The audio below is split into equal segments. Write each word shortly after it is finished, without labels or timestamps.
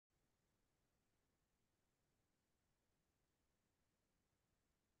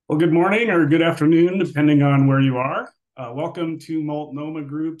Well, good morning or good afternoon, depending on where you are. Welcome to Multnomah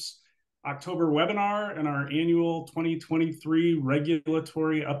Group's October webinar and our annual 2023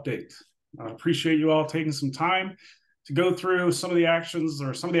 regulatory update. I appreciate you all taking some time to go through some of the actions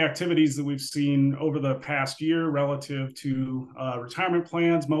or some of the activities that we've seen over the past year relative to retirement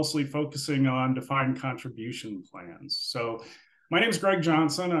plans, mostly focusing on defined contribution plans. So my name is Greg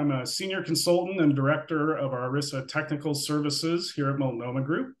Johnson. I'm a senior consultant and director of our ERISA technical services here at Multnomah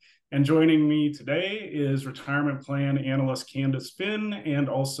Group. And joining me today is retirement plan analyst Candace Finn and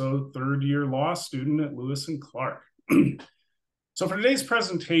also third-year law student at Lewis and Clark. So for today's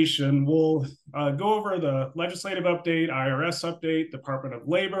presentation, we'll go over the legislative update, IRS update, Department of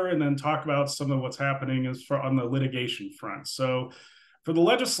Labor, and then talk about some of what's happening on the litigation front. So for the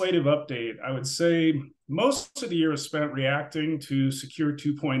legislative update, I would say most of the year is spent reacting to Secure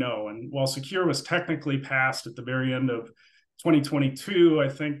 2.0. And while Secure was technically passed at the very end of 2022, I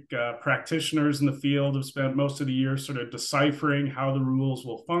think practitioners in the field have spent most of the year sort of deciphering how the rules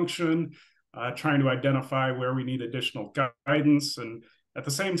will function, trying to identify where we need additional guidance. And at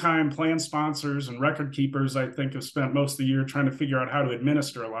the same time, plan sponsors and record keepers, I think, have spent most of the year trying to figure out how to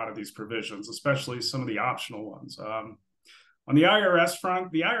administer a lot of these provisions, especially some of the optional ones. On the IRS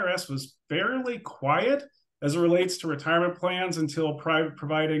front, the IRS was fairly quiet as it relates to retirement plans until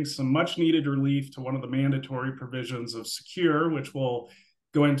providing some much needed relief to one of the mandatory provisions of Secure, which we'll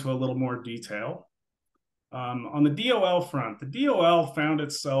go into a little more detail. On the DOL front, the DOL found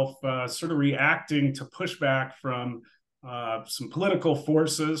itself sort of reacting to pushback from some political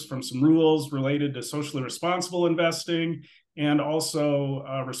forces, from some rules related to socially responsible investing, and also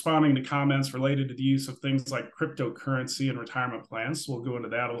responding to comments related to the use of things like cryptocurrency and retirement plans. So we'll go into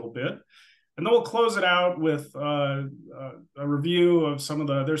that a little bit. And then we'll close it out with a review of some of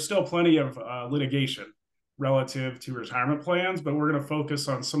there's still plenty of litigation relative to retirement plans, but we're going to focus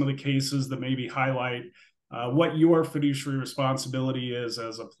on some of the cases that maybe highlight what your fiduciary responsibility is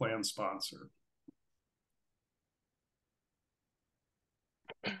as a plan sponsor.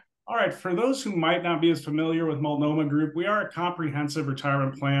 All right, for those who might not be as familiar with Multnomah Group, we are a comprehensive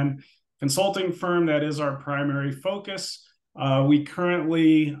retirement plan consulting firm that is our primary focus. We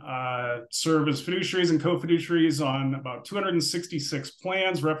currently serve as fiduciaries and co-fiduciaries on about 266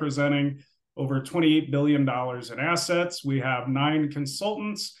 plans representing over $28 billion in assets. We have 9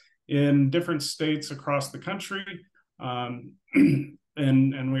 consultants in different states across the country, and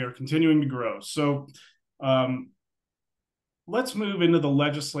we are continuing to grow. So let's move into the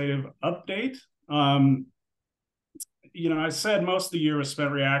legislative update. I said most of the year was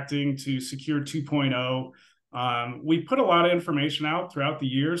spent reacting to Secure 2.0. We put a lot of information out throughout the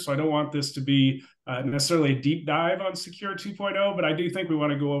year, so I don't want this to be necessarily a deep dive on Secure 2.0, but I do think we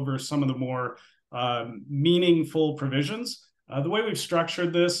want to go over some of the more meaningful provisions. The way we've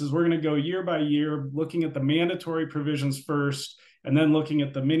structured this is we're going to go year by year, looking at the mandatory provisions first, and then looking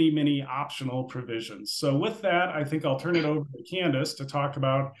at the many optional provisions. So with that, I think I'll turn it over to Candace to talk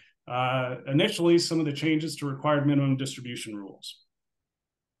about initially some of the changes to required minimum distribution rules.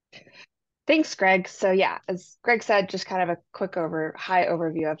 Thanks, Greg. So yeah, as Greg said, just kind of a quick high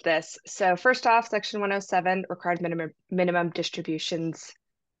overview of this. So first off, Section 107, required minimum distributions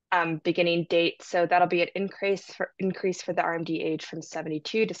beginning date. So that'll be an increase for the RMD age from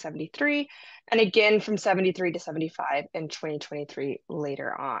 72 to 73, and again from 73 to 75 in 2023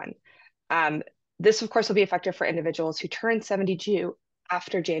 later on. This, of course, will be effective for individuals who turn 72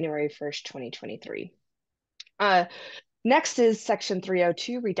 after January 1st, 2023. Next is Section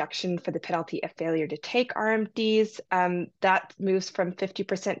 302, reduction for the penalty of failure to take RMDs. That moves from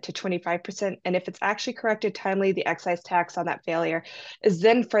 50% to 25%. And if it's actually corrected timely, the excise tax on that failure is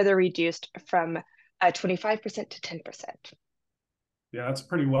then further reduced from 25% to 10%. Yeah, that's a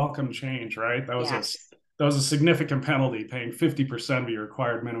pretty welcome change, right? That was a significant penalty, paying 50% of your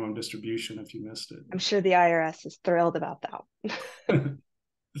required minimum distribution if you missed it. I'm sure the IRS is thrilled about that.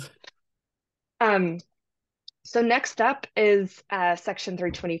 So next up is Section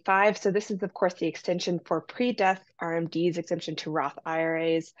 325. So this is, of course, the extension for pre-death RMDs, exemption to Roth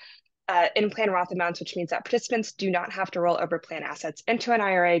IRAs, in-plan Roth amounts, which means that participants do not have to roll over plan assets into an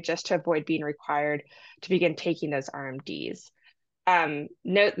IRA just to avoid being required to begin taking those RMDs.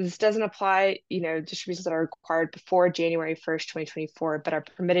 Note, this doesn't apply, distributions that are required before January 1st, 2024, but are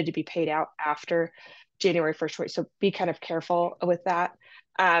permitted to be paid out after January 1st. So be kind of careful with that.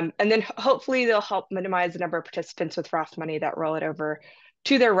 And then hopefully they'll help minimize the number of participants with Roth money that roll it over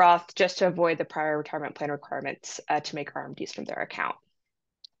to their Roth just to avoid the prior retirement plan requirements to make RMDs from their account.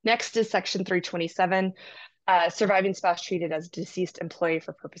 Next is Section 327, surviving spouse treated as a deceased employee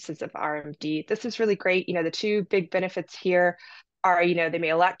for purposes of RMD. This is really great. The two big benefits here are, they may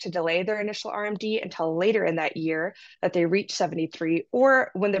elect to delay their initial RMD until later in that year that they reach 73,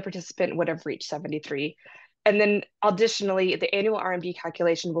 or when the participant would have reached 73. And then additionally, the annual RMD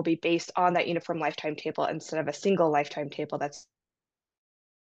calculation will be based on that uniform lifetime table instead of a single lifetime table that's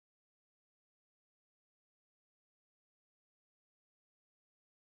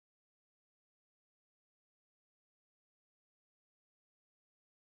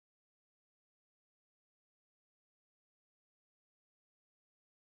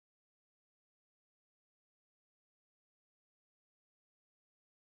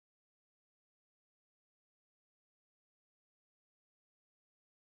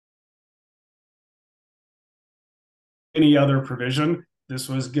any other provision. This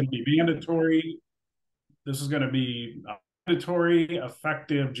was going to be mandatory. This was going to be mandatory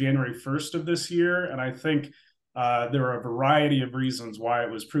effective January 1st of this year. And I think there are a variety of reasons why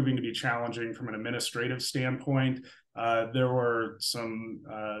it was proving to be challenging from an administrative standpoint. There were some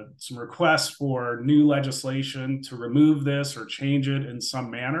requests for new legislation to remove this or change it in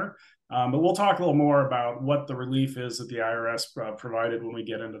some manner. But we'll talk a little more about what the relief is that the IRS provided when we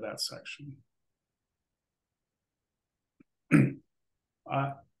get into that section.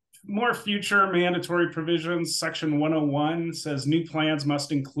 More future mandatory provisions. Section 101 says new plans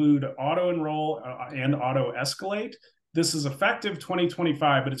must include auto-enroll and auto-escalate. This is effective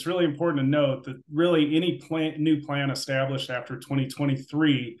 2025, but it's really important to note that really any new plan established after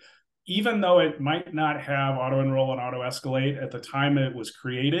 2023, even though it might not have auto-enroll and auto-escalate at the time it was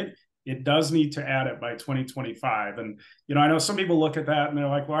created, it does need to add it by 2025. And, I know some people look at that and they're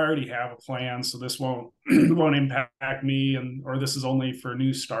like, well, I already have a plan, so this won't impact me, or this is only for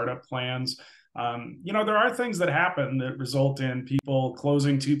new startup plans. There are things that happen that result in people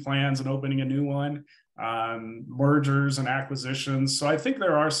closing two plans and opening a new one, mergers and acquisitions. So I think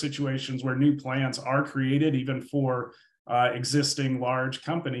there are situations where new plans are created even for existing large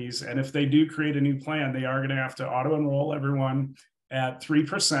companies. And if they do create a new plan, they are going to have to auto-enroll everyone at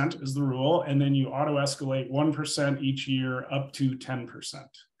 3% is the rule, and then you auto-escalate 1% each year up to 10%.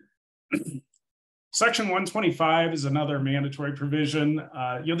 Section 125 is another mandatory provision.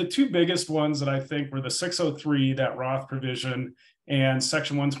 The two biggest ones that I think were the 603, that Roth provision, and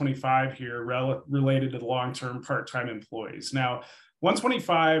Section 125 here related to the long-term part-time employees. Now,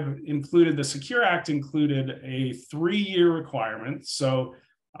 125 included, the Secure Act included a 3-year requirement. So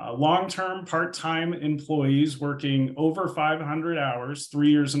long-term part-time employees working over 500 hours, 3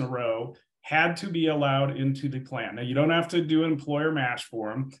 years in a row, had to be allowed into the plan. Now, you don't have to do an employer match for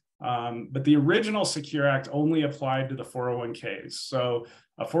them, but the original Secure Act only applied to the 401ks. So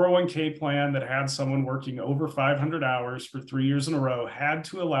a 401k plan that had someone working over 500 hours for 3 years in a row had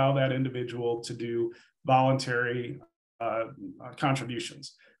to allow that individual to do voluntary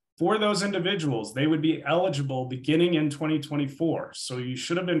contributions. For those individuals, they would be eligible beginning in 2024. So you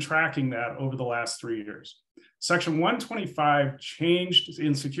should have been tracking that over the last 3 years. Section 125 changed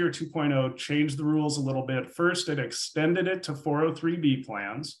in Secure 2.0, changed the rules a little bit. First, it extended it to 403B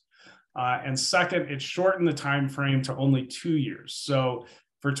plans. And second, it shortened the time frame to only 2 years. So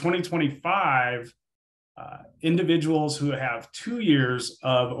for 2025, individuals who have 2 years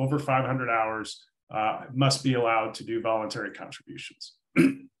of over 500 hours must be allowed to do voluntary contributions.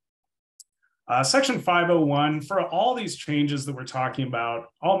 Section 501, for all these changes that we're talking about,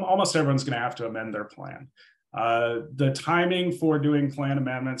 almost everyone's going to have to amend their plan. The timing for doing plan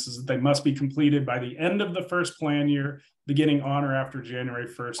amendments is that they must be completed by the end of the first plan year, beginning on or after January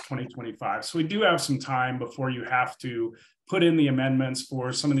 1st, 2025. So we do have some time before you have to put in the amendments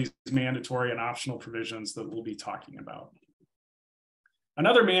for some of these mandatory and optional provisions that we'll be talking about.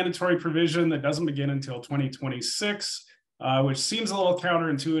 Another mandatory provision that doesn't begin until 2026, which seems a little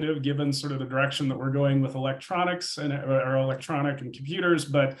counterintuitive given sort of the direction that we're going with electronics or electronic and computers,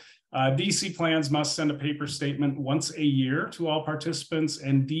 but DC plans must send a paper statement once a year to all participants,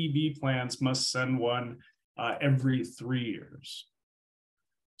 and DB plans must send one every 3 years.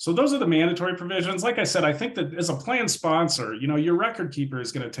 So those are the mandatory provisions. Like I said, I think that as a plan sponsor, your record keeper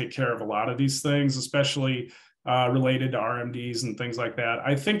is going to take care of a lot of these things, especially related to RMDs and things like that.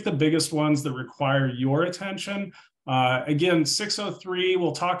 I think the biggest ones that require your attention, again, 603,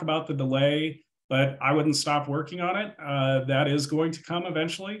 we'll talk about the delay, but I wouldn't stop working on it. That is going to come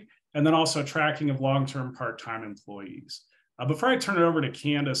eventually. And then also tracking of long-term part-time employees. Before I turn it over to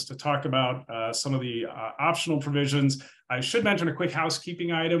Candace to talk about some of the optional provisions, I should mention a quick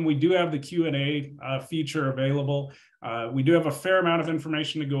housekeeping item. We do have the Q&A feature available. We do have a fair amount of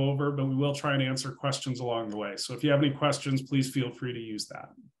information to go over, but we will try and answer questions along the way. So if you have any questions, please feel free to use that.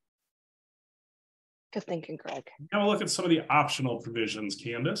 Good thinking, Greg. Now we'll look at some of the optional provisions,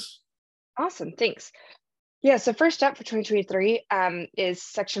 Candace. Awesome, thanks. Yeah, so first up for 2023 is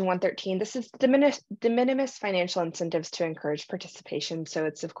Section 113. This is de minimis financial incentives to encourage participation. So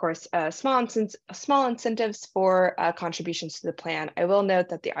it's, of course, small incentives for contributions to the plan. I will note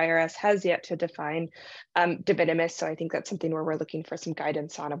that the IRS has yet to define de minimis, so I think that's something where we're looking for some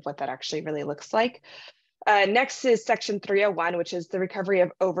guidance on of what that actually really looks like. Next is Section 301, which is the recovery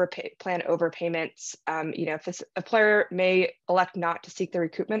of plan overpayments. If this employer may elect not to seek the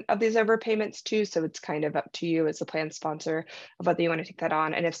recoupment of these overpayments too, so it's kind of up to you as a plan sponsor of whether you want to take that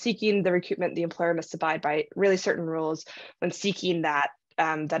on. And if seeking the recoupment, the employer must abide by really certain rules when seeking that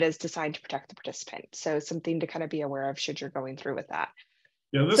that is designed to protect the participant. So something to kind of be aware of should you're going through with that.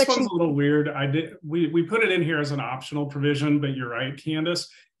 Yeah, this one's a little weird. We put it in here as an optional provision, but you're right, Candace.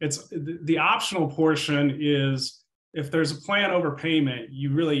 It's the optional portion is if there's a plan overpayment,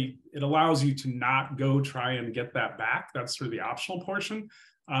 it allows you to not go try and get that back. That's through the optional portion.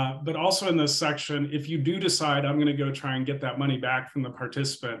 But also in this section, if you do decide I'm going to go try and get that money back from the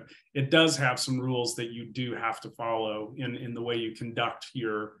participant, it does have some rules that you do have to follow in the way you conduct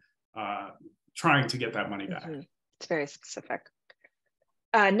your trying to get that money back. Mm-hmm. It's very specific.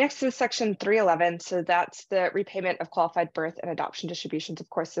 Next is Section 311. So that's the repayment of qualified birth and adoption distributions. Of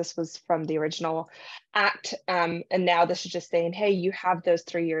course, this was from the original act. And now this is just saying, hey, you have those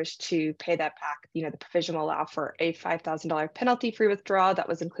 3 years to pay that back. The provision will allow for a $5,000 penalty-free withdrawal that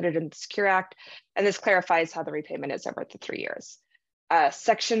was included in the Secure Act. And this clarifies how the repayment is over the 3 years.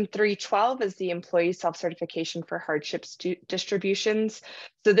 Section 312 is the employee self-certification for hardships distributions.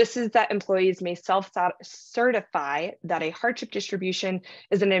 So this is that employees may self-certify that a hardship distribution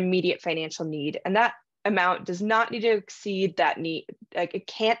is an immediate financial need, and that amount does not need to exceed that need. Like it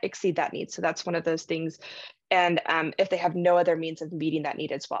can't exceed that need. So that's one of those things. And if they have no other means of meeting that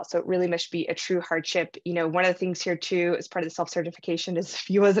need as well. So it really must be a true hardship. One of the things here too, as part of the self-certification is if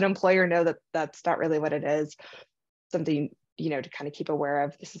you as an employer know that that's not really what it is, something to kind of keep aware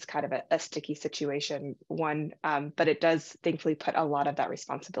of. This is kind of a sticky situation one, but it does thankfully put a lot of that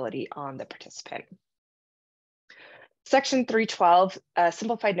responsibility on the participant. Section 312,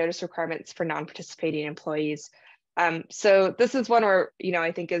 simplified notice requirements for non-participating employees. So this is one where,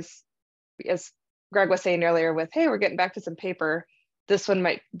 I think as Greg was saying earlier with, hey, we're getting back to some paper, this one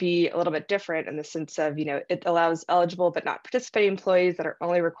might be a little bit different in the sense of, it allows eligible but not participating employees that are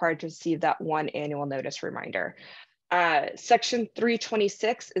only required to receive that one annual notice reminder. Section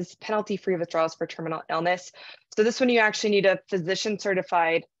 326 is penalty-free withdrawals for terminal illness. So this one you actually need a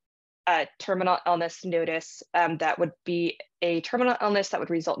physician-certified terminal illness notice. That would be a terminal illness that would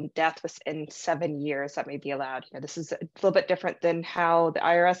result in death within 7 years that may be allowed. This is a little bit different than how the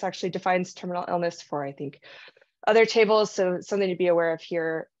IRS actually defines terminal illness for, I think, other tables. So something to be aware of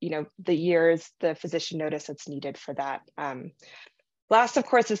here, the years, the physician notice that's needed for that. Last, of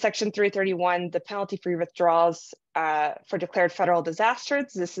course, is Section 331, the penalty-free withdrawals for declared federal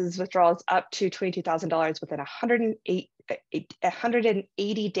disasters. This is withdrawals up to $22,000 within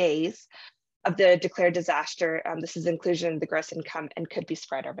 180 days of the declared disaster. This is inclusion in the gross income and could be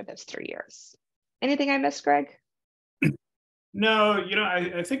spread over those 3 years. Anything I missed, Greg? No,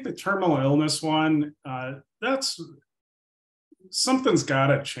 I think the terminal illness one, that's something's got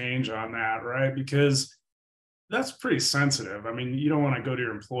to change on that, right? Because that's pretty sensitive. I mean, you don't want to go to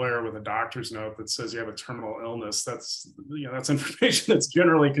your employer with a doctor's note that says you have a terminal illness. That's information that's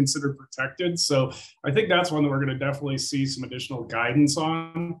generally considered protected. So I think that's one that we're going to definitely see some additional guidance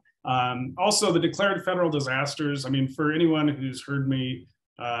on. Also, the declared federal disasters. I mean, for anyone who's heard me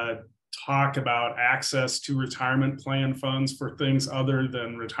talk about access to retirement plan funds for things other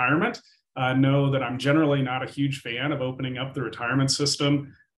than retirement, know that I'm generally not a huge fan of opening up the retirement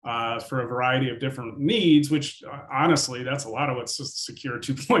system for a variety of different needs, which honestly, that's a lot of what Secure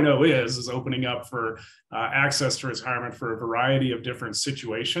 2.0 is opening up for access to retirement for a variety of different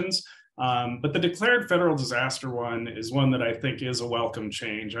situations. But the declared federal disaster one is one that I think is a welcome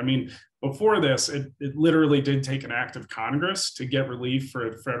change. I mean, before this, it literally did take an act of Congress to get relief for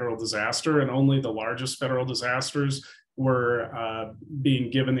a federal disaster, and only the largest federal disasters were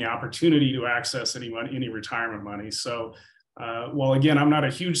being given the opportunity to access any retirement money. So while again, I'm not a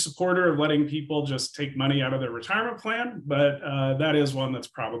huge supporter of letting people just take money out of their retirement plan, but that is one that's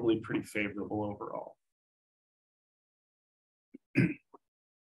probably pretty favorable overall.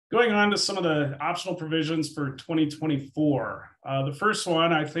 Going on to some of the optional provisions for 2024. The first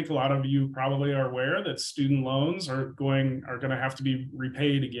one, I think a lot of you probably are aware that student loans are going to have to be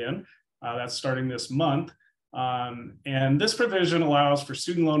repaid again. That's starting this month. And this provision allows for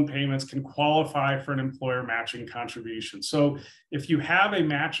student loan payments can qualify for an employer matching contribution. So if you have a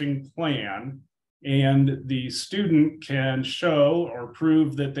matching plan, and the student can show or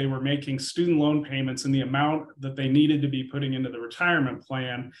prove that they were making student loan payments in the amount that they needed to be putting into the retirement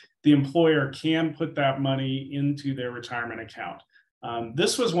plan, the employer can put that money into their retirement account.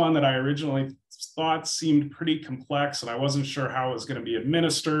 This was one that I originally thought seemed pretty complex, and I wasn't sure how it was going to be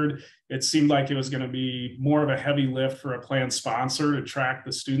administered. It seemed like it was going to be more of a heavy lift for a plan sponsor to track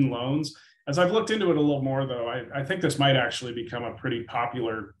the student loans. As I've looked into it a little more, though, I think this might actually become a pretty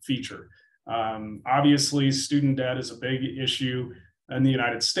popular feature. Obviously, student debt is a big issue in the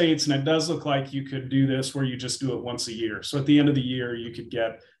United States, and it does look like you could do this where you just do it once a year. So at the end of the year, you could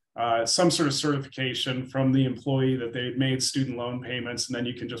get some sort of certification from the employee that they've made student loan payments, and then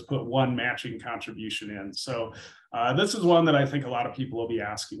you can just put one matching contribution in. So this is one that I think a lot of people will be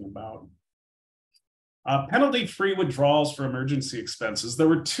asking about. Penalty-free withdrawals for emergency expenses. There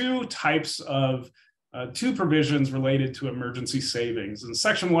were two types of two provisions related to emergency savings. In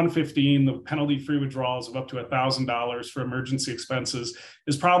Section 115, the penalty-free withdrawals of up to $1,000 for emergency expenses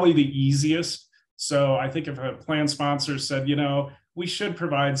is probably the easiest. So I think if a plan sponsor said, you know, we should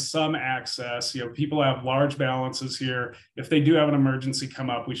provide some access, you know, people have large balances here. If they do have an emergency come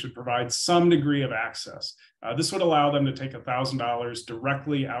up, we should provide some degree of access. This would allow them to take $1,000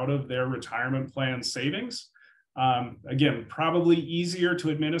 directly out of their retirement plan savings. Again, probably easier to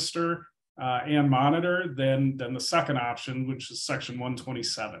administer and monitor than the second option, which is Section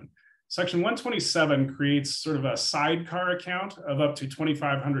 127. Section 127 creates sort of a sidecar account of up to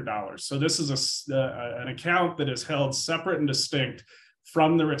 $2,500. So this is an account that is held separate and distinct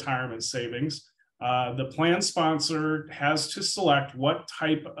from the retirement savings. The plan sponsor has to select what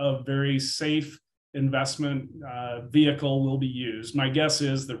type of very safe investment vehicle will be used. My guess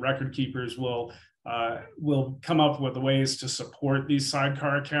is that record keepers will come up with ways to support these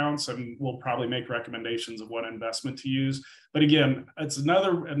sidecar accounts, and we'll probably make recommendations of what investment to use. But again, it's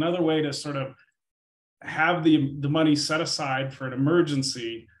another way to sort of have the money set aside for an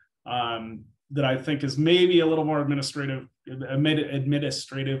emergency that I think is maybe a little more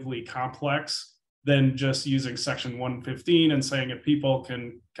administratively complex than just using Section 115 and saying if people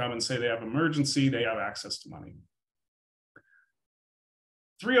can come and say they have an emergency, they have access to money.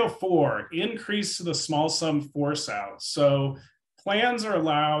 304, increase to the small sum force out. So plans are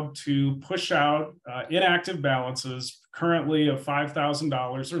allowed to push out inactive balances currently of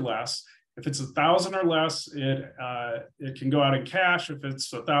 $5,000 or less. If it's $1,000 or less, it can go out in cash. If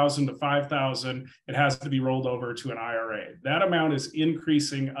it's $1,000 to $5,000, it has to be rolled over to an IRA. That amount is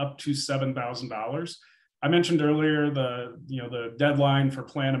increasing up to $7,000. I mentioned earlier the deadline for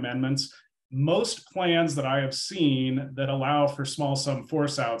plan amendments. Most plans that I have seen that allow for small sum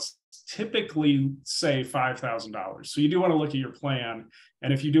force outs typically say $5,000. So you do want to look at your plan.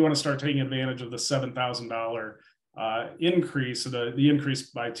 And if you do want to start taking advantage of the $7,000 increase, the increase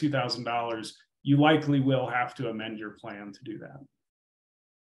by $2,000, you likely will have to amend your plan to do that.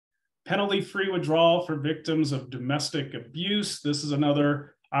 Penalty-free withdrawal for victims of domestic abuse. This is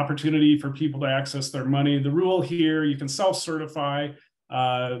another opportunity for people to access their money. The rule here, you can self-certify.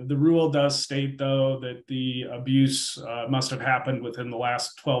 The rule does state, though, that the abuse must have happened within the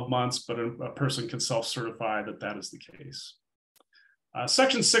last 12 months, but a person can self-certify that that is the case.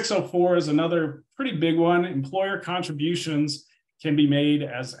 Section 604 is another pretty big one. Employer contributions can be made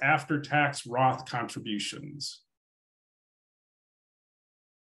as after-tax Roth contributions.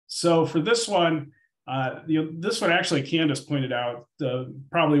 So for this one, this one actually Candace pointed out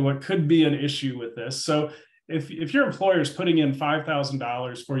probably what could be an issue with this. So if your employer is putting in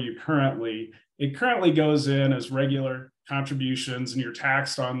 $5,000 for you currently, it currently goes in as regular contributions, and you're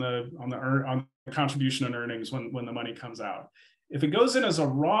taxed on the contribution and earnings when the money comes out. If it goes in as a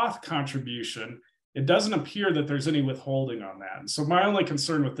Roth contribution, it doesn't appear that there's any withholding on that. So my only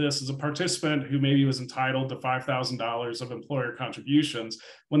concern with this is a participant who maybe was entitled to $5,000 of employer contributions,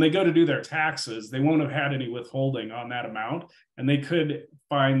 when they go to do their taxes, they won't have had any withholding on that amount, and they could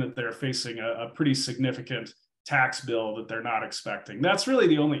find that they're facing a pretty significant tax bill that they're not expecting. That's really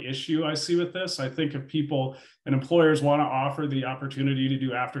the only issue I see with this. I think if people and employers want to offer the opportunity to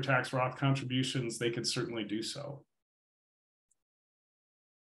do after-tax Roth contributions, they could certainly do so.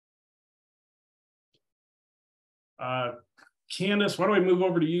 Candace, why don't we move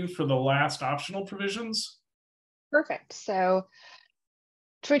over to you for the last optional provisions? Perfect. So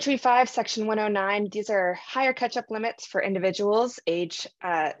 2025, Section 109, these are higher catch-up limits for individuals age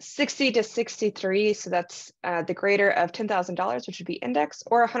 60 to 63. So that's the greater of $10,000, which would be index,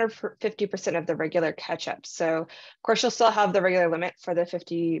 or 150% of the regular catch-up. So, of course, you'll still have the regular limit for the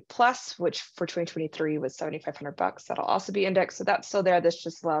 50 plus, which for 2023 was $7,500. That'll also be indexed. So that's still there. This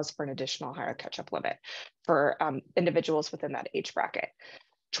just allows for an additional higher catch-up limit for individuals within that age bracket.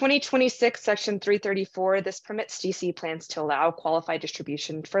 2026, Section 334, this permits DC plans to allow qualified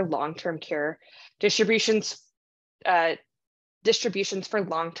distribution for long-term care distributions for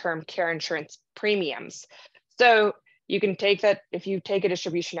long-term care insurance premiums. So you can take that, if you take a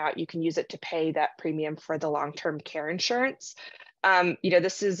distribution out, you can use it to pay that premium for the long-term care insurance.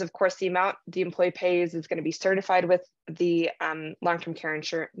 This is, of course, the amount the employee pays is going to be certified with the long-term care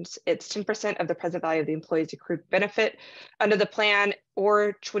insurance. It's 10% of the present value of the employee's accrued benefit under the plan,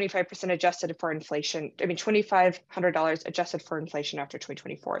 or 25% adjusted for inflation. I mean, $2,500 adjusted for inflation after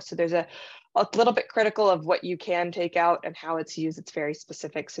 2024. So there's a little bit critical of what you can take out and how it's used. It's very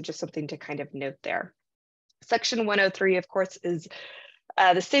specific. So just something to kind of note there. Section 103, of course, is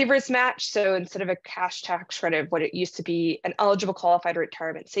the savers match. So instead of a cash tax credit, what it used to be, an eligible qualified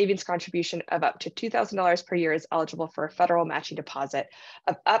retirement savings contribution of up to $2,000 per year is eligible for a federal matching deposit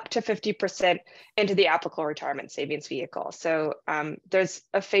of up to 50% into the applicable retirement savings vehicle. So there's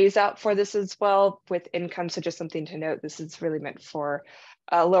a phase out for this as well with income. So just something to note, this is really meant for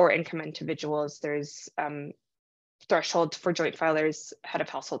lower income individuals. There's thresholds for joint filers, head of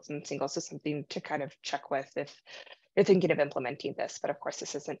households, and singles. So something to kind of check with if you're thinking of implementing this, but of course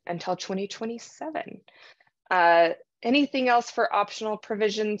this isn't until 2027. Anything else for optional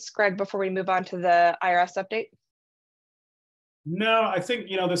provisions, Greg, before we move on to the IRS update? No, I think,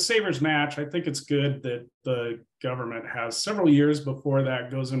 the savers match, I think it's good that the government has several years before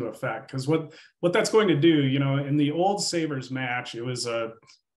that goes into effect, because what that's going to do, in the old savers match, it was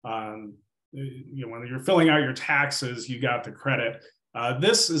when you're filling out your taxes, you got the credit.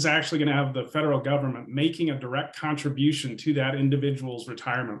 This is actually going to have the federal government making a direct contribution to that individual's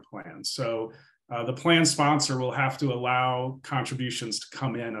retirement plan. So the plan sponsor will have to allow contributions to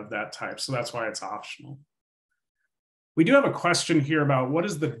come in of that type. So that's why it's optional. We do have a question here about what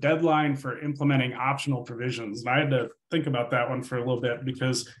is the deadline for implementing optional provisions? And I had to think about that one for a little bit,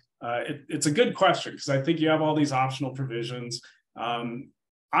 because it's a good question, because I think you have all these optional provisions.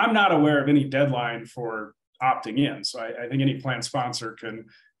 I'm not aware of any deadline for opting in. So I think any plan sponsor can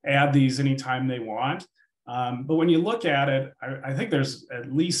add these anytime they want. But when you look at it, I think there's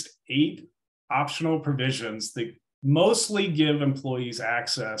at least 8 optional provisions that mostly give employees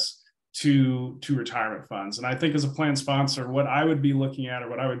access to retirement funds. And I think as a plan sponsor, what I would be looking at, or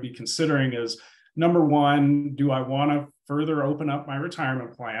what I would be considering, is number one, do I want to further open up my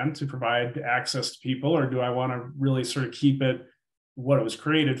retirement plan to provide access to people, or do I want to really sort of keep it what it was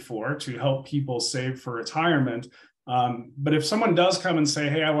created for, to help people save for retirement? But if someone does come and say,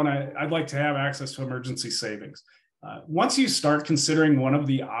 hey, I'd like to have access to emergency savings. Once you start considering one of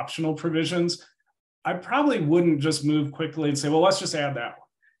the optional provisions, I probably wouldn't just move quickly and say, well, let's just add that one.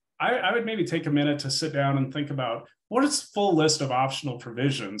 I would maybe take a minute to sit down and think about, what is the full list of optional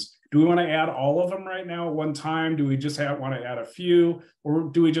provisions? Do we want to add all of them right now at one time? Do we just want to add a few?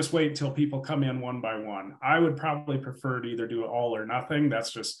 Or do we just wait until people come in one by one? I would probably prefer to either do all or nothing.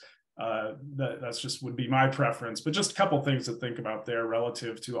 That's just would be my preference. But just a couple things to think about there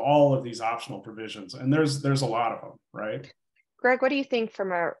relative to all of these optional provisions. And there's a lot of them, right? Greg, what do you think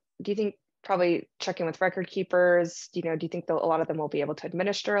do you think probably checking with record keepers, do you think a lot of them will be able to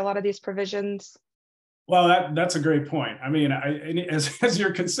administer a lot of these provisions? Well, that's a great point. I mean, as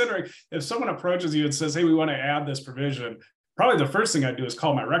you're considering, if someone approaches you and says, hey, we want to add this provision, probably the first thing I'd do is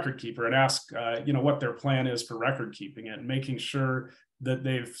call my record keeper and ask, what their plan is for record keeping it, and making sure that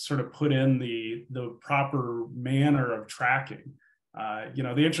they've sort of put in the proper manner of tracking.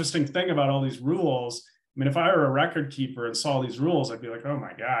 The interesting thing about all these rules, I mean, if I were a record keeper and saw these rules, I'd be like, oh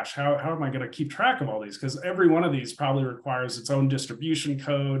my gosh, how am I going to keep track of all these? Because every one of these probably requires its own distribution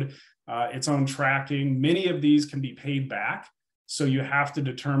code, its own tracking. Many of these can be paid back. So you have to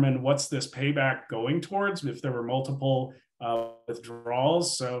determine what's this payback going towards if there were multiple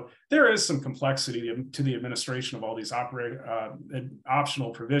withdrawals. So there is some complexity to the administration of all these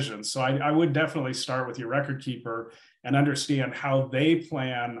optional provisions. So I would definitely start with your record keeper and understand how they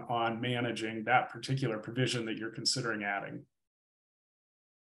plan on managing that particular provision that you're considering adding.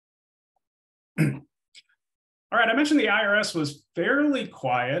 All right, I mentioned the IRS was fairly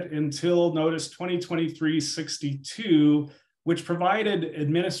quiet until Notice 2023-62, which provided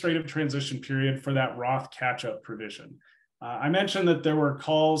administrative transition period for that Roth catch-up provision. I mentioned that there were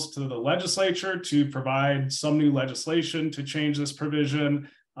calls to the legislature to provide some new legislation to change this provision.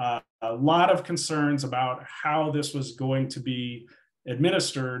 A lot of concerns about how this was going to be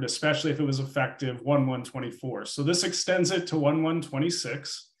administered, especially if it was effective 1/1/24. So this extends it to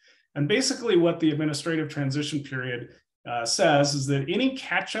 1/1/26. And basically what the administrative transition period says is that any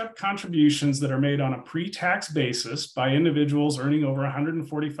catch-up contributions that are made on a pre-tax basis by individuals earning over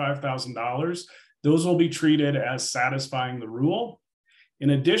 $145,000, those will be treated as satisfying the rule. In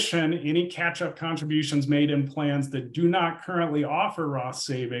addition, any catch-up contributions made in plans that do not currently offer Roth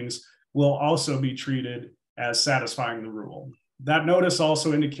savings will also be treated as satisfying the rule. That notice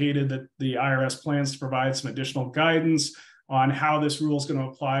also indicated that the IRS plans to provide some additional guidance on how this rule is going to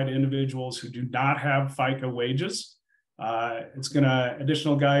apply to individuals who do not have FICA wages. It's going to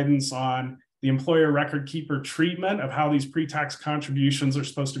additional guidance on the employer record keeper treatment of how these pre-tax contributions are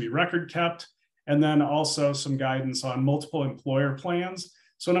supposed to be record kept, and then also some guidance on multiple employer plans.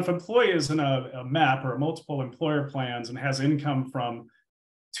 So if an employee is in a MEP or a multiple employer plans and has income from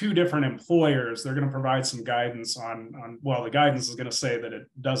 2 different employers, they're going to provide some guidance on well, the guidance is going to say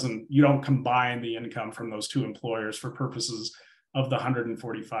that you don't combine the income from those 2 employers for purposes of the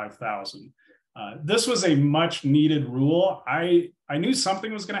 $145,000. This was a much needed rule. I knew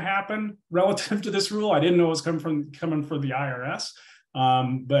something was going to happen relative to this rule. I didn't know it was coming for the IRS,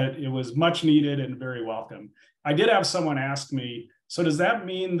 but it was much needed and very welcome. I did have someone ask me, so does that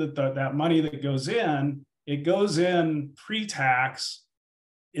mean that that money that goes in, it goes in pre-tax?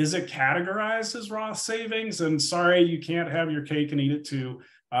 Is it categorized as Roth savings? And sorry, you can't have your cake and eat it too.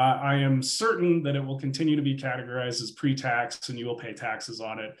 I am certain that it will continue to be categorized as pre-tax and you will pay taxes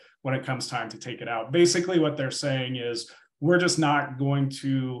on it when it comes time to take it out. Basically, what they're saying is we're just not going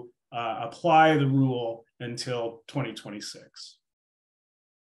to apply the rule until 2026.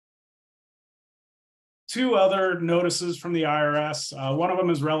 2 other notices from the IRS. One of them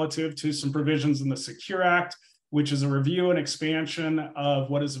is relative to some provisions in the Secure Act, which is a review and expansion of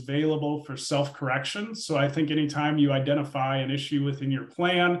what is available for self-correction. So I think anytime you identify an issue within your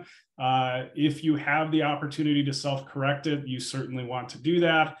plan, if you have the opportunity to self-correct it, you certainly want to do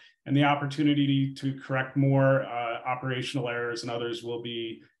that. And the opportunity to correct more operational errors and others will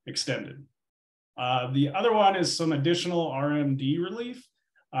be extended. The other one is some additional RMD relief.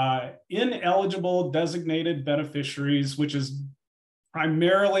 Ineligible designated beneficiaries, which is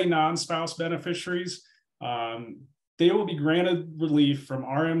primarily non-spouse beneficiaries, they will be granted relief from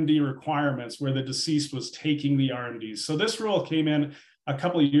RMD requirements where the deceased was taking the RMDs. So this rule came in a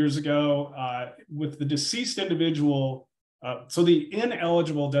couple of years ago with the deceased individual. So the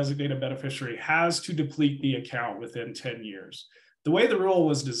ineligible designated beneficiary has to deplete the account within 10 years. The way the rule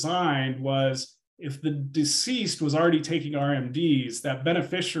was designed was if the deceased was already taking RMDs, that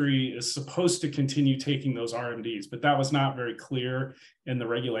beneficiary is supposed to continue taking those RMDs, but that was not very clear in the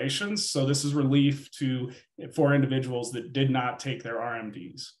regulations. So this is relief for individuals that did not take their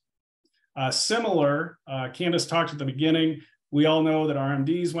RMDs. Similar, Candace talked at the beginning, we all know that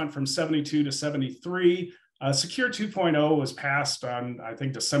RMDs went from 72 to 73. Secure 2.0 was passed on, I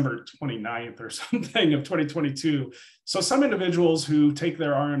think, December 29th or something of 2022. So some individuals who take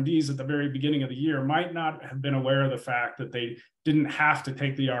their RMDs at the very beginning of the year might not have been aware of the fact that they didn't have to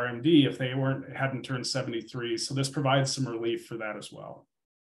take the RMD if they hadn't turned 73. So this provides some relief for that as well.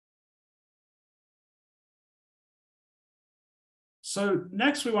 So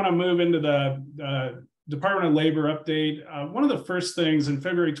next we want to move into the Department of Labor update. One of the first things in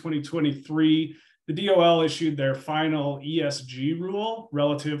February 2023, the DOL issued their final ESG rule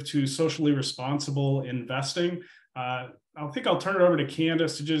relative to socially responsible investing. I think I'll turn it over to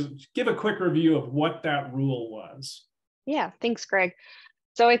Candace to just give a quick review of what that rule was. Yeah, thanks, Greg.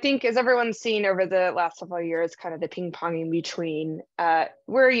 So I think as everyone's seen over the last several years, kind of the ping-ponging between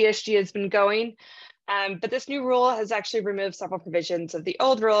where ESG has been going. But this new rule has actually removed several provisions of the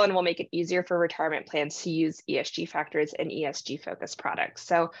old rule and will make it easier for retirement plans to use ESG factors and ESG-focused products.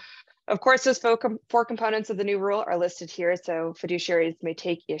 So of course, those 4 components of the new rule are listed here. So fiduciaries may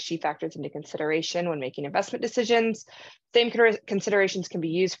take ESG factors into consideration when making investment decisions. Same considerations can be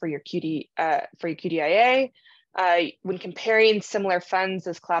used for your QDIA. When comparing similar funds,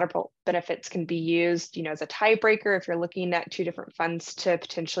 as collateral benefits can be used, as a tiebreaker if you're looking at 2 different funds to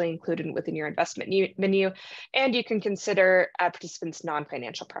potentially include within your investment menu. And you can consider participants'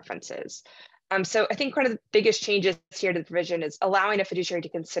 non-financial preferences. So I think one of the biggest changes here to the provision is allowing a fiduciary to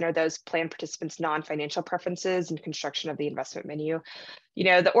consider those plan participants' non-financial preferences in construction of the investment menu.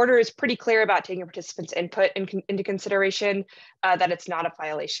 The order is pretty clear about taking participants' input into consideration, that it's not a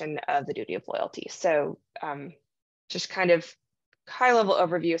violation of the duty of loyalty. So just kind of high-level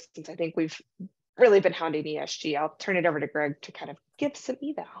overview, since I think we've really been hounding ESG. I'll turn it over to Greg to kind of give some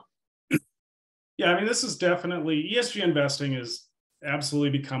eval. Yeah, I mean, this is definitely, ESG investing is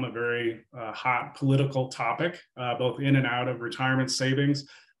absolutely become a very hot political topic, both in and out of retirement savings.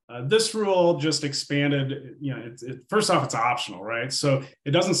 This rule just expanded, first off, it's optional, right? So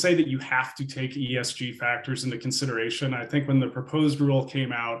it doesn't say that you have to take ESG factors into consideration. I think when the proposed rule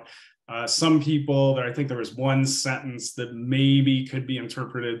came out, Some people, I think there was one sentence that maybe could be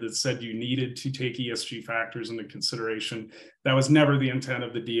interpreted that said you needed to take ESG factors into consideration. That was never the intent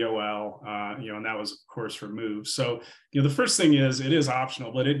of the DOL, and that was, of course, removed. So, the first thing is it is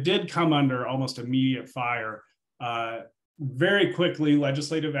optional, but it did come under almost immediate fire. Very quickly,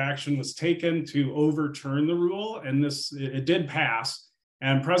 legislative action was taken to overturn the rule, and it did pass.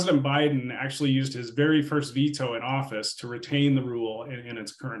 And President Biden actually used his very first veto in office to retain the rule in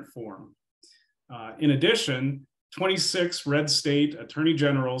its current form. In addition, 26 red state attorney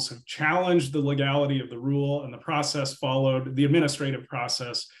generals have challenged the legality of the rule, and the administrative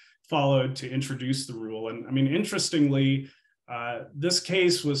process followed to introduce the rule. And I mean, interestingly, this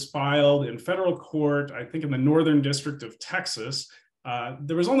case was filed in federal court, I think in the Northern District of Texas.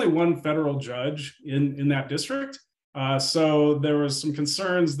 There was only one federal judge in that district. So there was some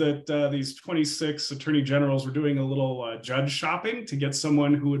concerns that these 26 attorney generals were doing a little judge shopping to get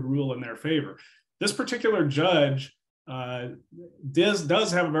someone who would rule in their favor. This particular judge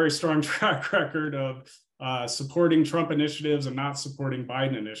does have a very strong track record of supporting Trump initiatives and not supporting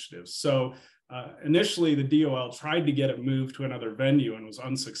Biden initiatives. So initially, the DOL tried to get it moved to another venue and was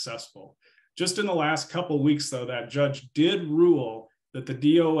unsuccessful. Just in the last couple of weeks, though, that judge did rule that the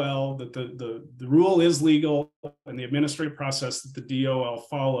DOL, that the rule is legal and the administrative process that the DOL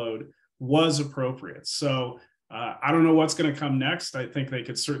followed was appropriate. So I don't know what's going to come next. I think they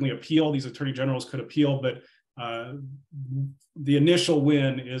could certainly appeal. These attorney generals could appeal, but the initial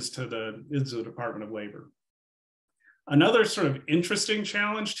win is to the Department of Labor. Another sort of interesting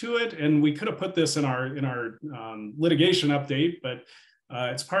challenge to it, and we could have put this in our litigation update, but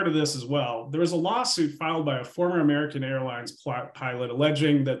it's part of this as well. There was a lawsuit filed by a former American Airlines pilot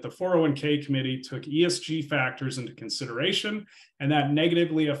alleging that the 401k committee took ESG factors into consideration, and that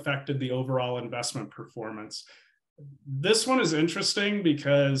negatively affected the overall investment performance. This one is interesting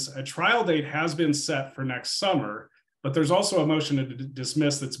because a trial date has been set for next summer, but there's also a motion to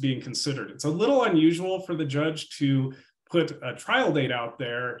dismiss that's being considered. It's a little unusual for the judge to put a trial date out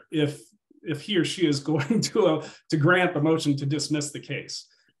there if he or she is going to grant the motion to dismiss the case.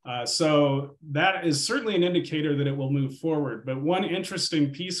 So that is certainly an indicator that it will move forward. But one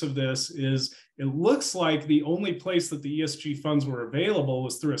interesting piece of this is it looks like the only place that the ESG funds were available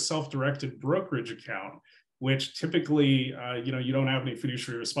was through a self-directed brokerage account, which typically, you don't have any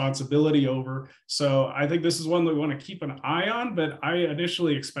fiduciary responsibility over. So I think this is one that we want to keep an eye on, but I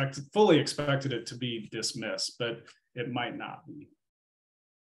initially fully expected it to be dismissed, but it might not be.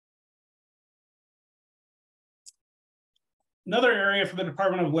 Another area for the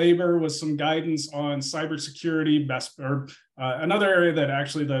Department of Labor was some guidance on cybersecurity another area that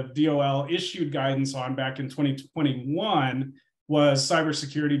actually the DOL issued guidance on back in 2021 was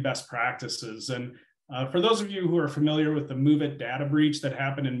cybersecurity best practices. And for those of you who are familiar with the MOVEit data breach that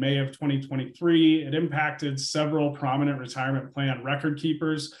happened in May of 2023, it impacted several prominent retirement plan record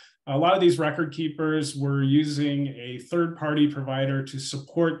keepers. A lot of these record keepers were using a third-party provider to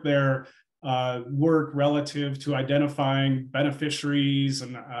support their work relative to identifying beneficiaries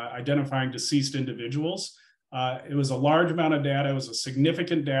and identifying deceased individuals. It was a large amount of data. It was a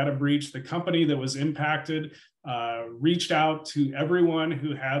significant data breach. The company that was impacted reached out to everyone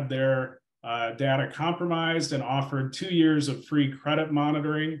who had their data compromised and offered 2 years of free credit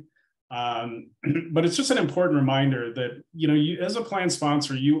monitoring. But it's just an important reminder that, you, as a plan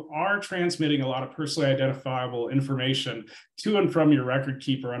sponsor, you are transmitting a lot of personally identifiable information to and from your record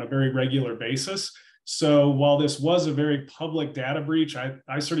keeper on a very regular basis. So while this was a very public data breach,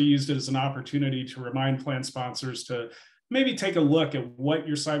 I sort of used it as an opportunity to remind plan sponsors to maybe take a look at what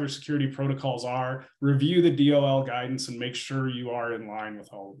your cybersecurity protocols are, review the DOL guidance, and make sure you are in line with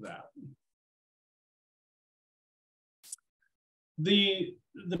all of that. The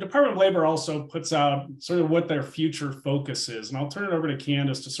Department of Labor also puts out sort of what their future focus is. And I'll turn it over to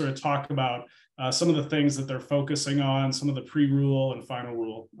Candace to sort of talk about some of the things that they're focusing on, some of the pre-rule and final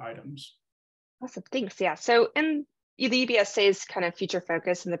rule items. Awesome, thanks. Yeah, so in the EBSA's kind of future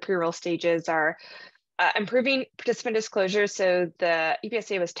focus in the pre-rule stages are improving participant disclosure. So the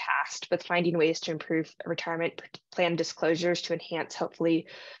EBSA was tasked with finding ways to improve retirement plan disclosures to enhance, hopefully,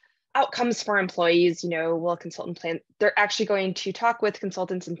 outcomes for employees. They're actually going to talk with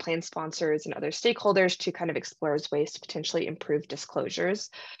consultants and plan sponsors and other stakeholders to kind of explore ways to potentially improve disclosures.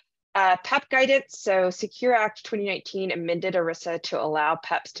 PEP guidance, so Secure Act 2019 amended ERISA to allow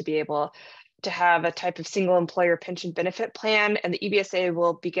PEPs to be able to have a type of single employer pension benefit plan, and the EBSA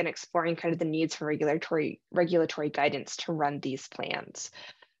will begin exploring kind of the needs for regulatory guidance to run these plans.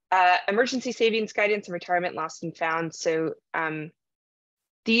 Emergency savings guidance and retirement lost and found. So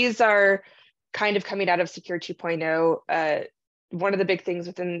these are kind of coming out of Secure 2.0. one of the big things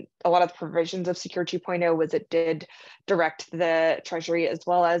within a lot of the provisions of Secure 2.0 was it did direct the Treasury as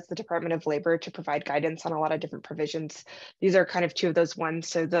well as the Department of Labor to provide guidance on a lot of different provisions. These are kind of two of those ones.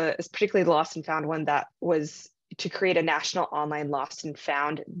 So it's particularly the lost and found one that was to create a national online lost and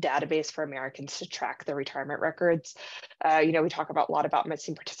found database for Americans to track their retirement records. We talk a lot about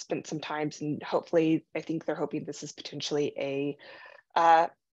missing participants sometimes, and hopefully, I think they're hoping this is potentially a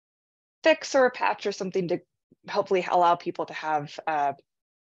fix or a patch or something to hopefully allow people to have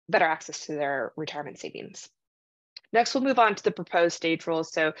better access to their retirement savings. Next, we'll move on to the proposed stage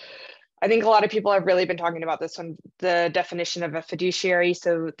rules. So I think a lot of people have really been talking about this one, the definition of a fiduciary.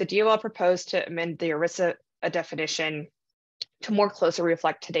 So the DOL proposed to amend the ERISA definition to more closely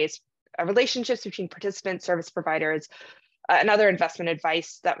reflect today's relationships between participants, service providers, and other investment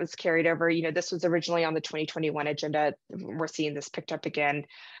advice that was carried over. This was originally on the 2021 agenda. We're seeing this picked up again.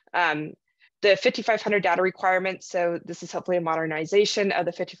 The 5,500 data requirements. So this is hopefully a modernization of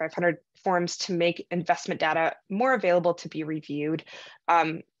the 5,500 forms to make investment data more available to be reviewed.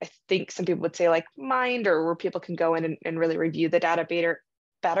 I think some people would say like Mind, or where people can go in and really review the data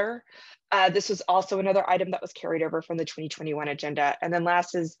better. This was also another item that was carried over from the 2021 agenda. And then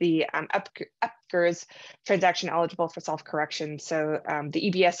last is the UPGRS transaction eligible for self-correction. So the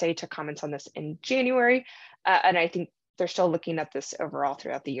EBSA took comments on this in January, and I think they're still looking at this overall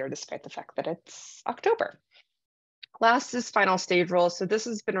throughout the year, despite the fact that it's October. Last is final stage rules. So this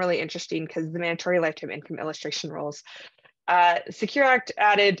has been really interesting because the mandatory lifetime income illustration rules. Secure Act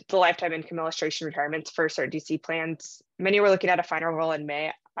added the lifetime income illustration requirements for certain DC plans. Many were looking at a final rule in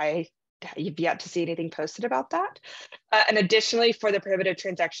May. You've yet to see anything posted about that. And additionally, for the prohibited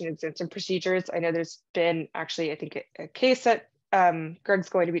transaction exemption procedures, I know there's been actually, I think, a case that Greg's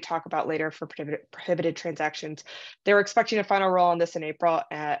going to be talking about later for prohibited transactions. They were expecting a final rule on this in April,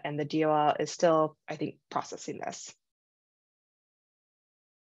 and the DOL is still, I think, processing this.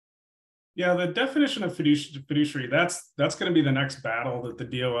 Yeah, the definition of fiduciary, that's going to be the next battle that the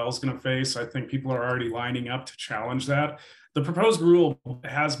DOL is going to face. I think people are already lining up to challenge that. The proposed rule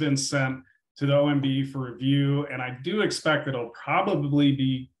has been sent to the OMB for review, and I do expect that it'll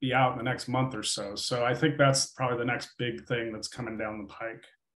probably be out in the next month or so. So I think that's probably the next big thing that's coming down the pike.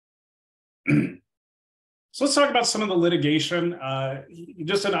 So let's talk about some of the litigation.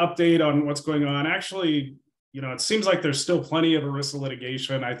 Just an update on what's going on. Actually, it seems like there's still plenty of ERISA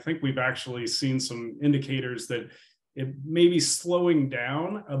litigation. I think we've actually seen some indicators that it may be slowing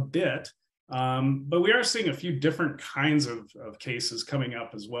down a bit, but we are seeing a few different kinds of cases coming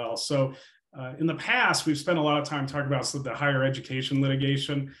up as well. So in the past, we've spent a lot of time talking about the higher education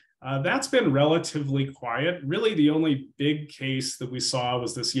litigation. That's been relatively quiet. Really, the only big case that we saw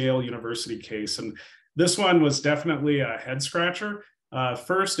was this Yale University case. And this one was definitely a head scratcher.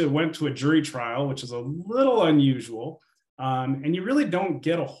 First, it went to a jury trial, which is a little unusual. And you really don't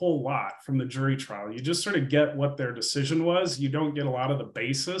get a whole lot from the jury trial. You just sort of get what their decision was. You don't get a lot of the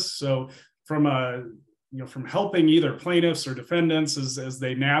basis. So from helping either plaintiffs or defendants as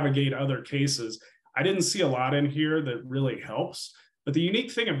they navigate other cases, I didn't see a lot in here that really helps. But the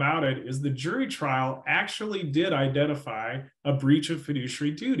unique thing about it is the jury trial actually did identify a breach of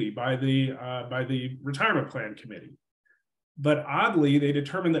fiduciary duty by the retirement plan committee. But oddly, they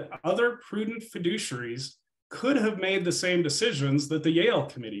determined that other prudent fiduciaries could have made the same decisions that the Yale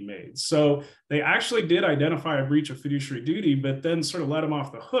committee made. So they actually did identify a breach of fiduciary duty, but then sort of let them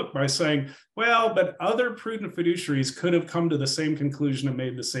off the hook by saying, well, but other prudent fiduciaries could have come to the same conclusion and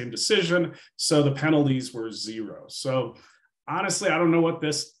made the same decision. So the penalties were zero. So honestly, I don't know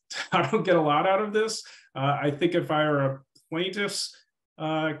I don't get a lot out of this. I think if I were a plaintiff's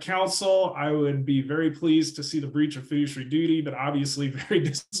counsel, I would be very pleased to see the breach of fiduciary duty, but obviously very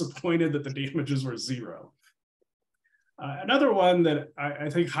disappointed that the damages were zero. Another one that I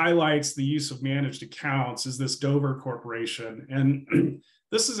think highlights the use of managed accounts is this Dover Corporation. And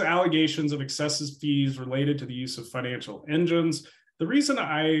this is allegations of excessive fees related to the use of financial engines. The reason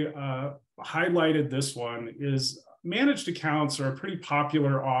I highlighted this one is managed accounts are a pretty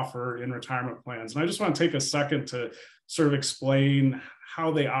popular offer in retirement plans. And I just want to take a second to sort of explain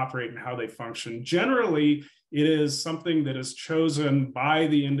how they operate and how they function. Generally, it is something that is chosen by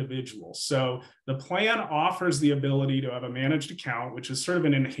the individual. So the plan offers the ability to have a managed account, which is sort of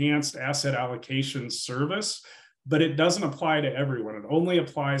an enhanced asset allocation service, but it doesn't apply to everyone. It only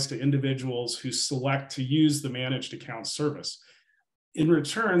applies to individuals who select to use the managed account service. In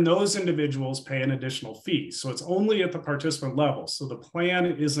return, those individuals pay an additional fee. So it's only at the participant level. So the plan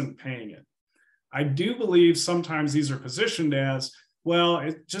isn't paying it. I do believe sometimes these are positioned as,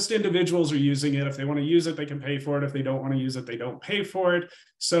 Well, just individuals are using it. If they want to use it, they can pay for it. If they don't want to use it, they don't pay for it.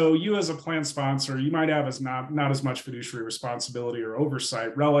 So you as a plan sponsor, you might have not as much fiduciary responsibility or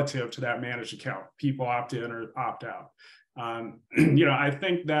oversight relative to that managed account. People opt in or opt out. I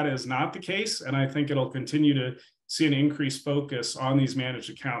think that is not the case, and I think it'll continue to see an increased focus on these managed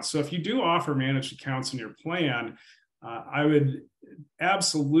accounts. So if you do offer managed accounts in your plan, I would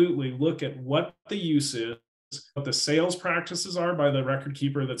absolutely look at what the use is, what the sales practices are by the record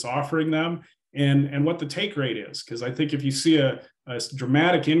keeper that's offering them, and what the take rate is. Because I think if you see a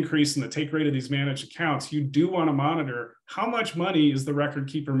dramatic increase in the take rate of these managed accounts, you do want to monitor how much money is the record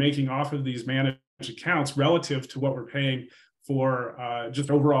keeper making off of these managed accounts relative to what we're paying for just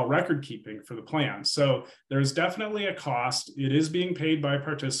overall record keeping for the plan. So there's definitely a cost. It is being paid by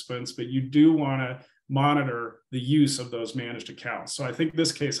participants, but you do want to monitor the use of those managed accounts. So I think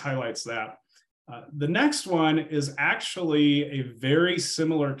this case highlights that. The next one is actually a very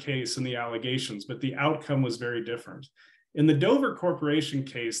similar case in the allegations, but the outcome was very different. In the Dover Corporation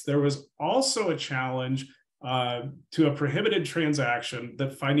case, there was also a challenge to a prohibited transaction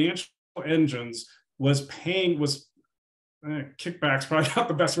that Financial Engines was paying, kickbacks, probably not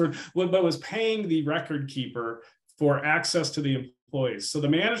the best word, but was paying the record keeper for access to the employees. So the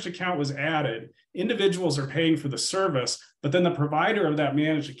managed account was added. Individuals are paying for the service, but then the provider of that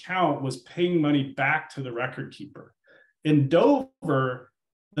managed account was paying money back to the record keeper. In Dover,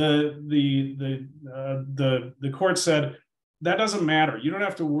 the court said that doesn't matter. You don't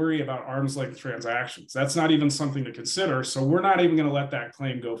have to worry about arm's length transactions. That's not even something to consider. So we're not even going to let that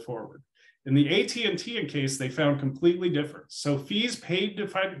claim go forward. In the AT&T case, they found completely different. So fees paid to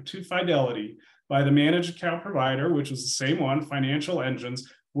Fidelity by the managed account provider, which is the same one, Financial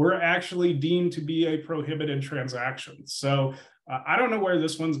Engines, were actually deemed to be a prohibited transaction. So I don't know where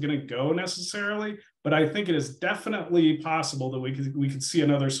this one's going to go necessarily, but I think it is definitely possible that we could see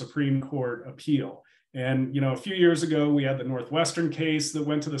another Supreme Court appeal. And a few years ago, we had the Northwestern case that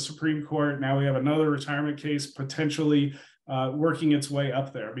went to the Supreme Court. Now we have another retirement case potentially working its way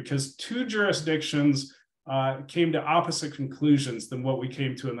up there, because two jurisdictions came to opposite conclusions than what we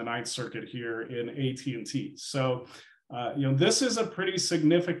came to in the Ninth Circuit here in AT&T. So, this is a pretty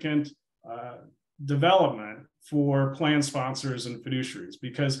significant development for plan sponsors and fiduciaries,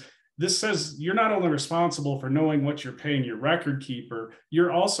 because this says you're not only responsible for knowing what you're paying your record keeper,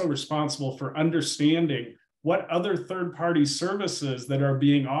 you're also responsible for understanding what other third-party services that are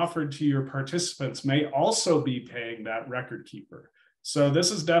being offered to your participants may also be paying that record keeper. So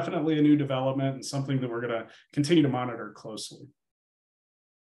this is definitely a new development and something that we're going to continue to monitor closely.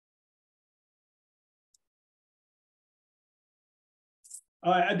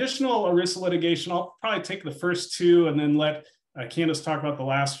 Additional ERISA litigation, I'll probably take the first two and then let Candace talk about the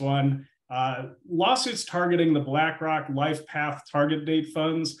last one. Lawsuits targeting the BlackRock LifePath target date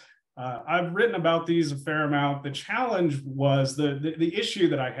funds. I've written about these a fair amount. The challenge was the issue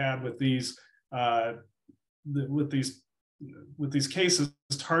that I had with these cases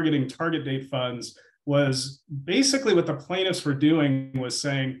targeting target date funds was basically what the plaintiffs were doing was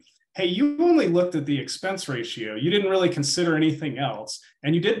saying, hey, you only looked at the expense ratio. You didn't really consider anything else.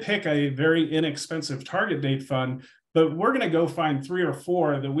 And you did pick a very inexpensive target date fund, but we're going to go find 3 or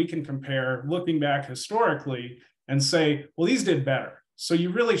 4 that we can compare looking back historically and say, well, these did better. So you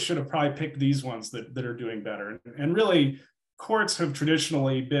really should have probably picked these ones that are doing better. And really, courts have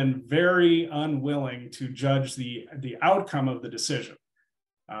traditionally been very unwilling to judge the outcome of the decision.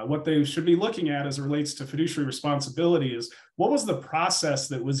 What they should be looking at as it relates to fiduciary responsibility is what was the process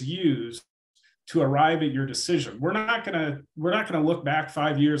that was used to arrive at your decision. We're not going to look back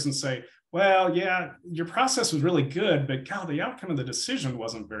 5 years and say, well, yeah, your process was really good, but God, the outcome of the decision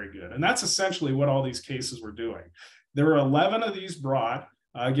wasn't very good. And that's essentially what all these cases were doing. There were 11 of these brought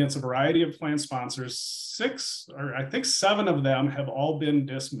against a variety of plan sponsors. 6, or I think 7 of them have all been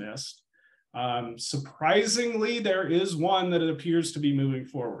dismissed. Surprisingly, there is one that it appears to be moving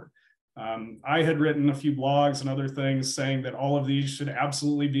forward. I had written a few blogs and other things saying that all of these should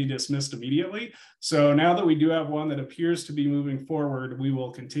absolutely be dismissed immediately. So now that we do have one that appears to be moving forward, we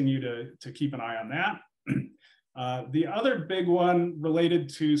will continue to keep an eye on that. The other big one related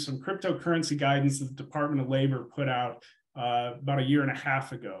to some cryptocurrency guidance that the Department of Labor put out about 1.5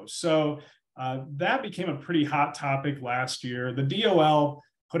 years ago. So that became a pretty hot topic last year. The DOL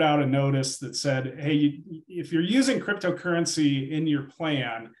put out a notice that said, hey, if you're using cryptocurrency in your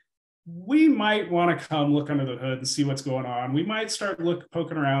plan, we might want to come look under the hood and see what's going on. We might start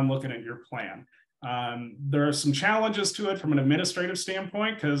poking around, looking at your plan. There are some challenges to it from an administrative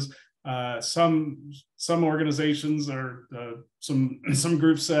standpoint, because some organizations or some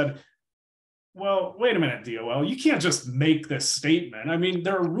groups said, well, wait a minute, DOL. You can't just make this statement. I mean,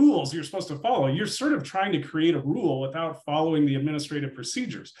 there are rules you're supposed to follow. You're sort of trying to create a rule without following the administrative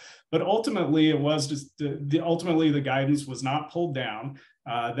procedures. But ultimately, it was just ultimately the guidance was not pulled down.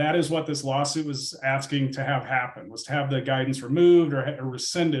 That is what this lawsuit was asking to have happen, was to have the guidance removed or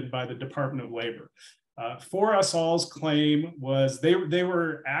rescinded by the Department of Labor. For Us All's claim was they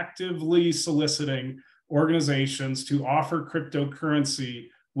were actively soliciting organizations to offer cryptocurrency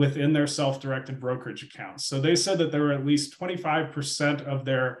within their self-directed brokerage accounts. So they said that there were at least 25% of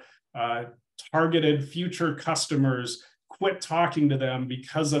their targeted future customers quit talking to them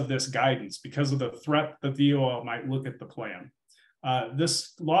because of this guidance, because of the threat that the DOL might look at the plan.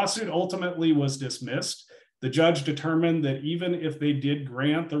 This lawsuit ultimately was dismissed. The judge determined that even if they did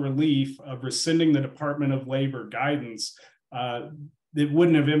grant the relief of rescinding the Department of Labor guidance, it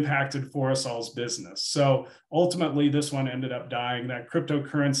wouldn't have impacted For Us All's business. So ultimately, this one ended up dying. That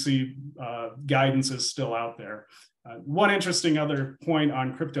cryptocurrency guidance is still out there. One interesting other point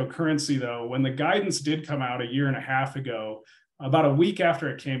on cryptocurrency, though, when the guidance did come out a year and a half ago, about a week after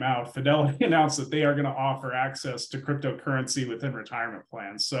it came out, Fidelity announced that they are going to offer access to cryptocurrency within retirement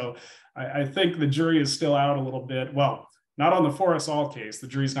plans. So I think the jury is still out a little bit. Well, not on the For Us All case, the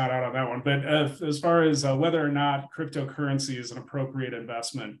jury's not out on that one, but as far as whether or not cryptocurrency is an appropriate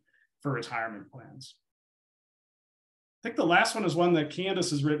investment for retirement plans. I think the last one is one that Candace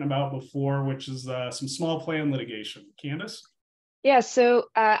has written about before, which is some small plan litigation. Candace? Yeah, so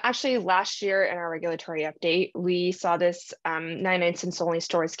actually last year in our regulatory update, we saw this 99-cents only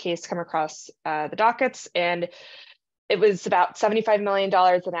stores case come across the dockets, and it was about $75 million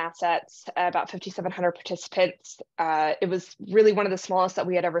in assets, about 5,700 participants. It was really one of the smallest that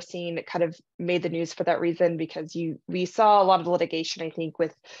we had ever seen. It kind of made the news for that reason, because we saw a lot of litigation, I think,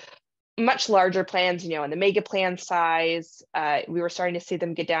 with much larger plans, in the mega plan size. We were starting to see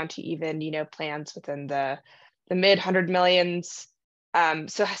them get down to even, plans within the mid 100 millions.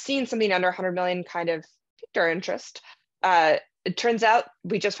 So seeing something under 100 million kind of piqued our interest. It turns out,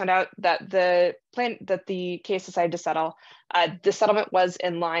 we just found out that the case decided to settle. The settlement was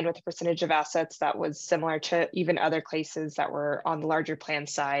in line with the percentage of assets that was similar to even other cases that were on the larger plan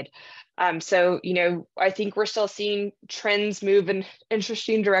side. So, I think we're still seeing trends move in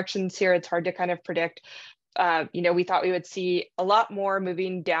interesting directions here. It's hard to kind of predict. We thought we would see a lot more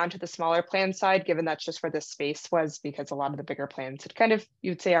moving down to the smaller plan side, given that's just where this space was, because a lot of the bigger plans had kind of,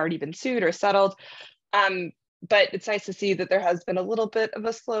 you'd say, already been sued or settled. But it's nice to see that there has been a little bit of a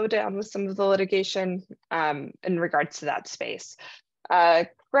slowdown with some of the litigation in regards to that space.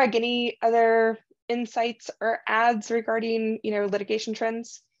 Greg, any other insights or ads regarding, litigation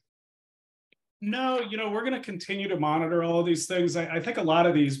trends? No, we're going to continue to monitor all of these things. I think a lot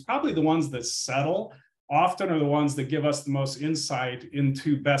of these, probably the ones that settle, often are the ones that give us the most insight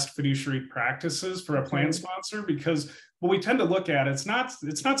into best fiduciary practices for a plan sponsor, because what we tend to look at, it's not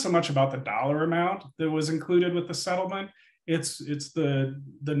so much about the dollar amount that was included with the settlement. It's the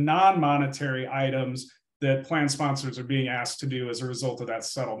non-monetary items that plan sponsors are being asked to do as a result of that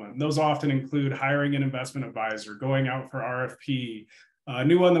settlement. And those often include hiring an investment advisor, going out for RFP. A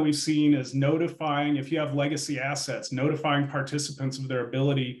new one that we've seen is notifying, if you have legacy assets, notifying participants of their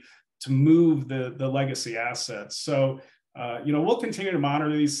ability to move the legacy assets. So, we'll continue to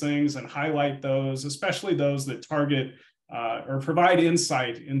monitor these things and highlight those, especially those that target or provide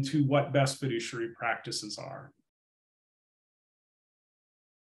insight into what best fiduciary practices are.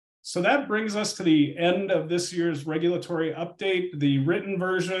 So that brings us to the end of this year's regulatory update. The written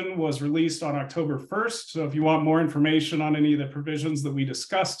version was released on October 1st. So if you want more information on any of the provisions that we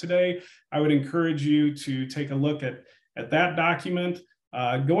discussed today, I would encourage you to take a look at that document.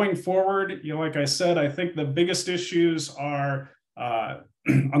 Going forward, like I said, I think the biggest issues are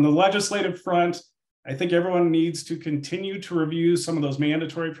on the legislative front. I think everyone needs to continue to review some of those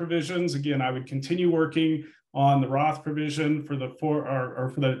mandatory provisions. Again, I would continue working on the Roth provision for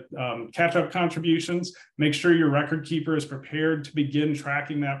the catch-up contributions. Make sure your record keeper is prepared to begin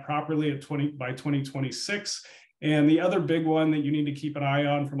tracking that properly by 2026. And the other big one that you need to keep an eye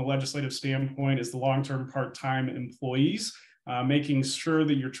on from a legislative standpoint is the long-term part-time employees, making sure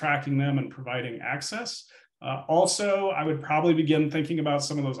that you're tracking them and providing access. Also, I would probably begin thinking about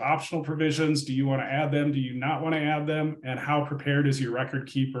some of those optional provisions. Do you want to add them? Do you not want to add them? And how prepared is your record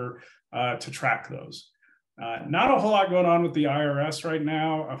keeper to track those? Not a whole lot going on with the IRS right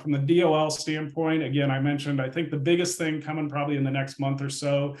now. From the DOL standpoint, again, I mentioned, I think the biggest thing coming probably in the next month or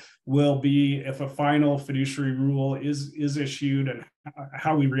so will be if a final fiduciary rule is issued and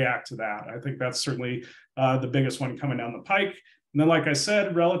how we react to that. I think that's certainly the biggest one coming down the pike. And then, like I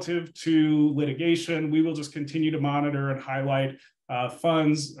said, relative to litigation, we will just continue to monitor and highlight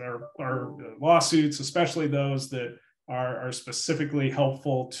funds or lawsuits, especially those that are specifically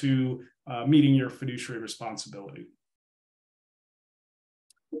helpful to meeting your fiduciary responsibility.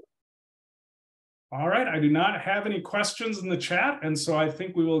 All right, I do not have any questions in the chat, and so I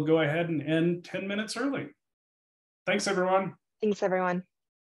think we will go ahead and end 10 minutes early. Thanks, everyone. Thanks, everyone.